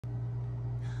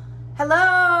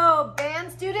Hello,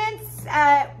 band students.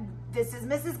 This is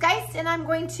Mrs. Geist, and I'm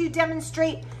going to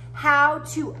demonstrate how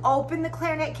to open the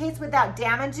clarinet case without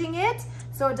damaging it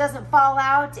so it doesn't fall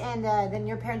out, and then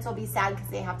your parents will be sad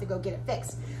because they have to go get it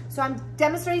fixed. So I'm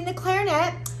demonstrating the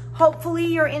clarinet. Hopefully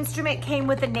your instrument came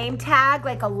with a name tag,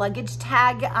 like a luggage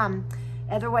tag.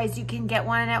 Otherwise, you can get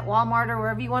one at Walmart or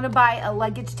wherever you want to buy a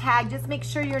luggage tag. Just make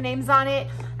sure your name's on it.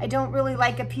 I don't really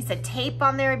like a piece of tape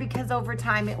on there because over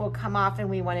time it will come off, and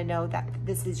we want to know that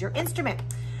this is your instrument.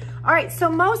 All right, so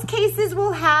most cases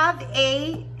will have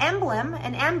an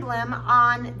emblem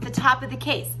on the top of the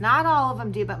case. Not all of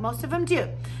them do, but most of them do.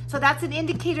 So that's an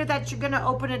indicator that you're going to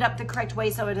open it up the correct way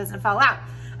so it doesn't fall out.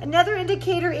 Another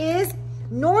indicator is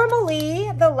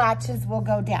normally the latches will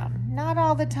go down. Not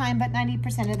all the time, but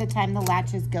 90% of the time the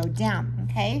latches go down,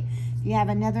 okay? If you have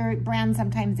another brand,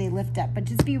 sometimes they lift up, but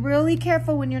just be really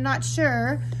careful when you're not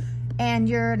sure and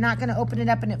you're not gonna open it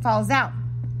up and it falls out.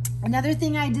 Another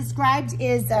thing I described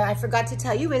is, I forgot to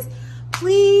tell you, is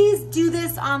please do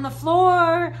this on the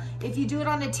floor. If you do it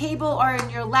on a table or in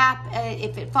your lap,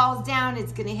 if it falls down,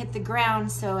 it's gonna hit the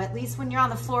ground. So at least when you're on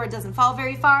the floor, it doesn't fall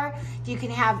very far. If you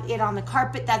can have it on the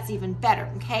carpet, that's even better,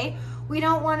 okay? We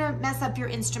don't wanna mess up your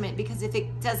instrument because if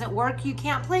it doesn't work, you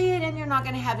can't play it and you're not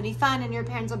gonna have any fun, and your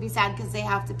parents will be sad because they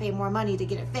have to pay more money to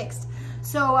get it fixed.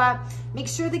 So make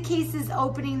sure the case is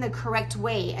opening the correct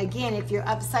way. Again, if you're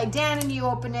upside down and you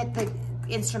open it, the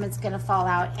instrument's gonna fall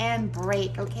out and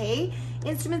break, okay?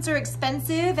 Instruments are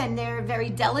expensive and they're very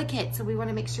delicate, so we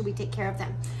wanna make sure we take care of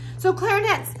them. So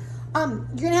clarinets, you're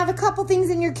gonna have a couple things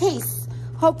in your case.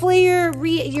 Hopefully your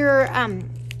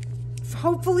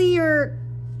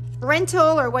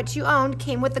rental or what you owned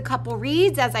came with a couple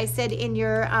reeds. As I said, in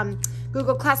your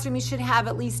Google Classroom, you should have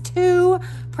at least 2,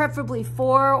 preferably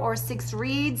 4 or 6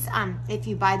 reeds. If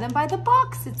you buy them by the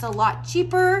box, it's a lot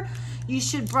cheaper. You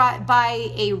should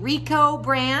buy a Rico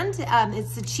brand.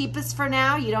 It's the cheapest for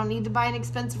now. You don't need to buy an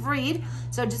expensive reed.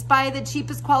 So just buy the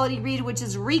cheapest quality reed, which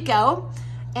is Rico.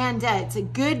 And it's a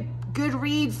good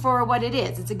reed for what it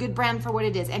is. It's a good brand for what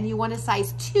it is. And you want a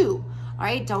size 2. All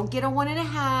right, don't get a 1.5.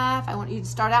 I want you to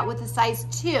start out with a size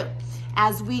 2.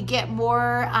 As we get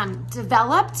more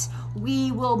developed,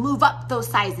 we will move up those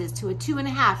sizes to a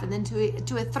 2.5 and then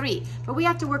to a 3. But we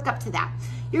have to work up to that.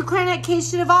 Your clarinet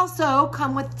case should have also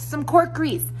come with some cork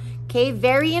grease. Okay,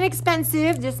 very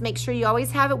inexpensive. Just make sure you always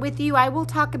have it with you. I will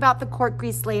talk about the cork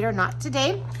grease later, not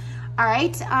today. All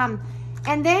right,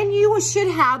 and then you should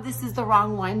have, this is the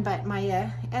wrong one, but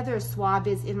my other swab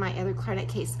is in my other clarinet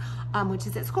case, which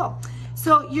is at school.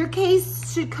 So your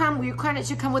case should come, your clarinet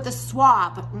should come with a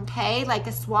swab, okay? Like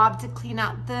a swab to clean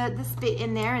out the spit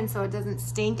in there, and so it doesn't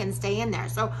stink and stay in there.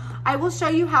 So I will show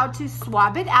you how to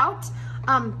swab it out,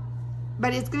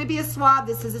 but it's gonna be a swab.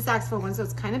 This is a saxophone one, so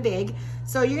it's kind of big.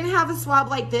 So you're gonna have a swab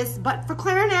like this, but for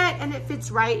clarinet, and it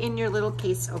fits right in your little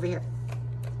case over here,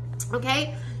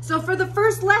 okay? So for the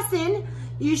first lesson,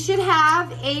 you should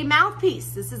have a mouthpiece.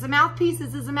 This is a mouthpiece.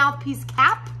 This is a mouthpiece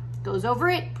cap. Goes over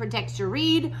it, protects your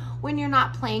reed when you're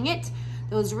not playing it.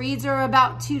 Those reeds are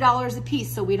about $2 a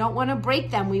piece, so we don't want to break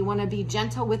them. We want to be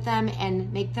gentle with them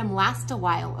and make them last a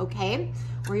while, okay?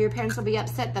 Or your parents will be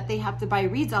upset that they have to buy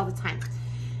reeds all the time.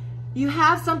 You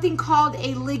have something called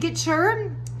a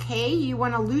ligature, okay? You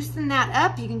want to loosen that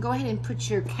up. You can go ahead and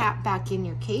put your cap back in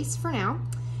your case for now.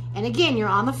 And again, you're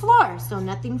on the floor, so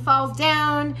nothing falls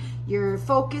down. You're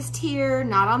focused here,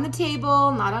 not on the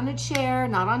table, not on a chair,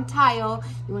 not on tile.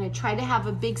 You want to try to have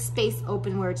a big space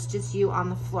open where it's just you on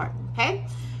the floor, okay?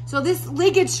 So this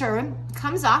ligature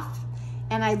comes off,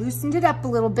 and I loosened it up a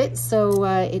little bit so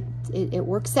it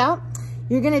works out.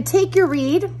 You're going to take your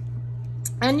reed,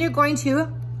 and you're going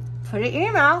to put it in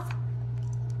your mouth.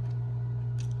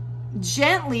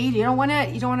 Gently, you don't want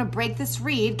to break this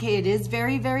reed, okay? It is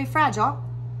very, very fragile.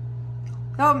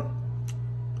 So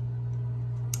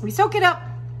we soak it up.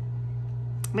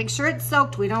 Make sure it's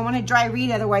soaked. We don't want a dry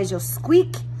reed, otherwise you'll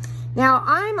squeak. Now,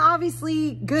 I'm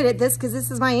obviously good at this because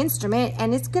this is my instrument,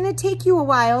 and it's gonna take you a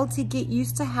while to get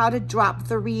used to how to drop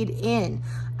the reed in.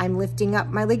 I'm lifting up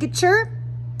my ligature,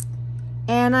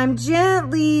 and I'm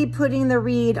gently putting the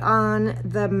reed on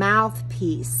the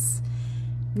mouthpiece.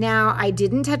 Now, I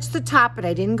didn't touch the top, but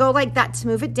I didn't go like that to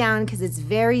move it down because it's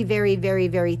very, very, very,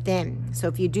 very thin. So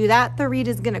if you do that, the reed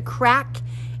is gonna crack,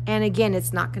 and again,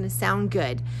 it's not gonna sound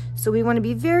good. So we wanna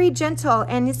be very gentle,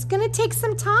 and it's gonna take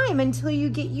some time until you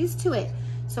get used to it.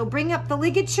 So bring up the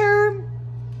ligature.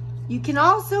 You can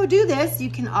also do this. You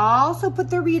can also put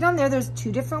the reed on there. There's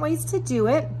 2 different ways to do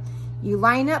it. You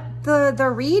line up the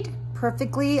reed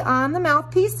perfectly on the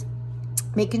mouthpiece,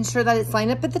 making sure that it's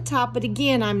lined up at the top, but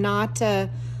again, I'm not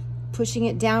pushing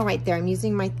it down right there. I'm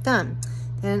using my thumb.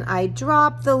 and I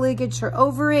drop the ligature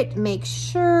over it. Make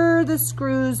sure the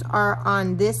screws are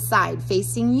on this side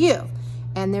facing you,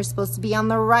 and they're supposed to be on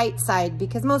the right side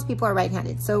because most people are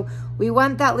right-handed. So we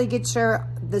want that ligature,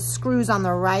 the screws on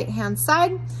the right-hand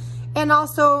side, and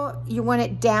also you want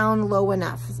it down low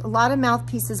enough. A lot of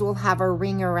mouthpieces will have a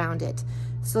ring around it.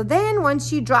 So then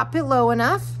once you drop it low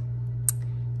enough,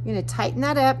 you're gonna tighten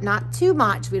that up, not too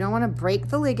much. We don't wanna break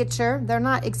the ligature. They're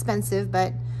not expensive,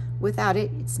 but without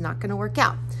it, it's not gonna work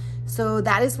out. So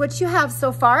that is what you have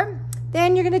so far.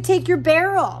 Then you're gonna take your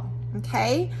barrel,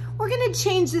 okay? We're gonna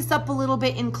change this up a little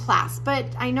bit in class, but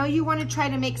I know you wanna try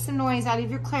to make some noise out of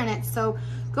your clarinet, so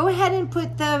go ahead and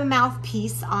put the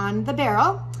mouthpiece on the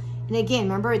barrel. And again,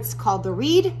 remember it's called the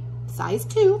reed, size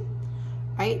 2,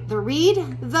 right? The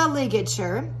reed, the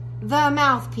ligature, the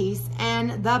mouthpiece,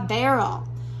 and the barrel.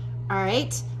 All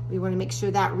right, we wanna make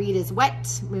sure that reed is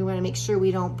wet. We wanna make sure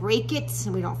we don't break it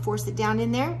and we don't force it down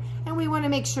in there. And we wanna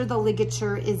make sure the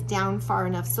ligature is down far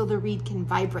enough so the reed can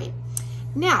vibrate.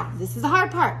 Now, this is the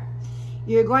hard part.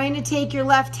 You're going to take your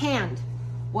left hand.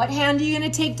 What hand are you gonna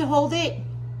take to hold it?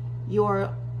 Your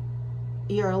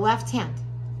left hand.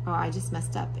 Oh, I just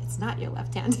messed up. It's not your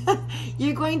left hand.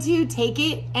 You're going to take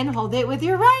it and hold it with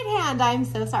your right hand. I'm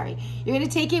so sorry. You're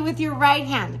gonna take it with your right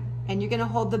hand and you're gonna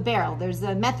hold the barrel. There's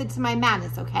a method to my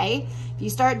madness, okay? If you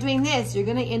start doing this, you're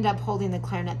gonna end up holding the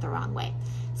clarinet the wrong way.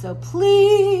 So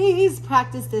please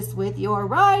practice this with your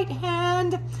right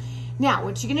hand. Now,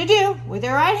 what you're gonna do with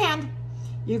your right hand,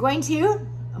 you're going to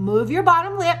move your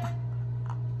bottom lip.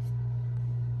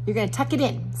 You're gonna tuck it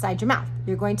in inside your mouth.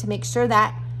 You're going to make sure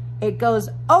that it goes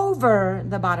over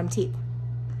the bottom teeth.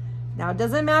 Now, it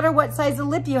doesn't matter what size of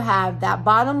lip you have, that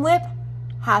bottom lip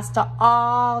has to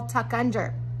all tuck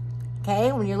under.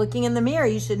 Okay, when you're looking in the mirror,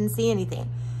 you shouldn't see anything.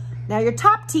 Now your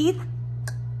top teeth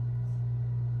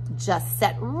just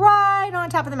set right on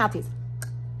top of the mouthpiece.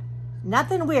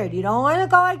 Nothing weird, you don't wanna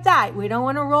go like that. We don't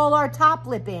wanna roll our top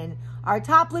lip in. Our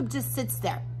top lip just sits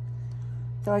there.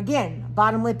 So again,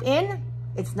 bottom lip in,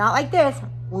 it's not like this.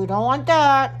 We don't want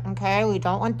that, okay? We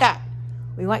don't want that.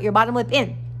 We want your bottom lip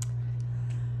in.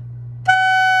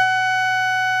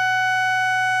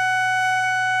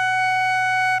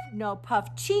 No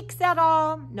puffed cheeks at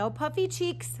all, no puffy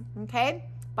cheeks, okay?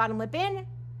 Bottom lip in,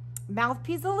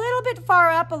 mouthpiece a little bit far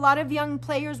up. A lot of young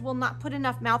players will not put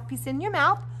enough mouthpiece in your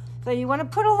mouth, so you wanna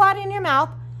put a lot in your mouth.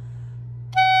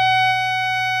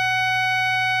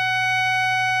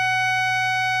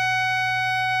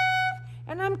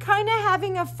 And I'm kinda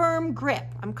having a firm grip.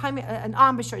 I'm kind of an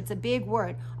embouchure, it's a big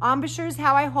word. Embouchure is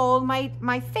how I hold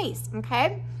my face,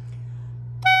 okay?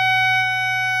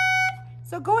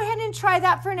 So go ahead and try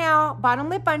that for now. Bottom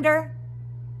lip under.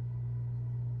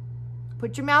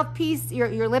 Put your mouthpiece,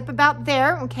 your lip about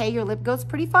there, okay? Your lip goes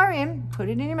pretty far in. Put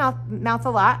it in your mouth a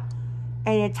lot.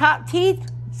 And your top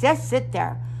teeth, just sit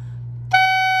there.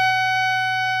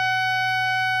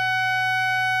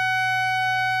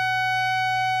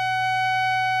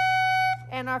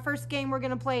 And our first game we're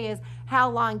gonna play is how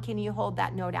long can you hold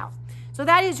that note out? So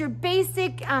that is your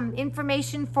basic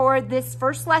information for this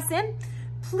first lesson.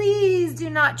 Please do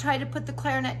not try to put the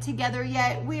clarinet together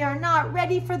yet. We are not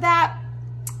ready for that.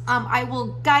 I will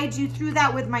guide you through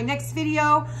that with my next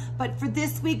video, but for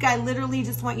this week, I literally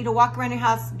just want you to walk around your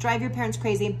house, drive your parents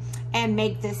crazy, and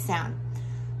make this sound.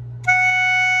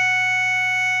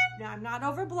 Now, I'm not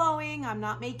overblowing. I'm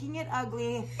not making it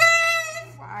ugly.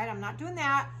 All right, I'm not doing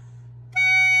that.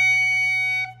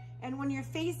 And when your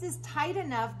face is tight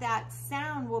enough, that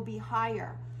sound will be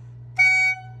higher.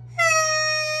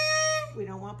 We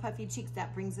don't want puffy cheeks.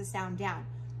 That brings the sound down.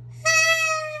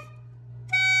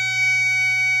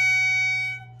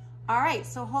 All right,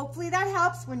 so hopefully that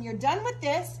helps. When you're done with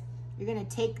this, you're gonna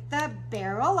take the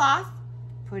barrel off,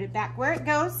 put it back where it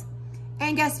goes,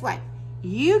 and guess what?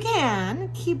 You can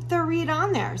keep the reed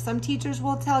on there. Some teachers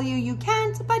will tell you you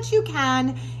can't, but you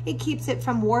can. It keeps it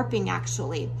from warping,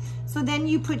 actually. So then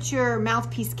you put your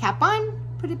mouthpiece cap on,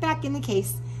 put it back in the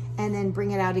case, and then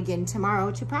bring it out again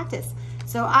tomorrow to practice.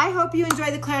 So I hope you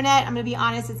enjoy the clarinet. I'm gonna be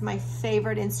honest, it's my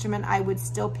favorite instrument. I would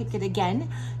still pick it again.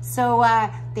 So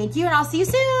thank you, and I'll see you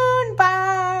soon.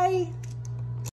 Bye.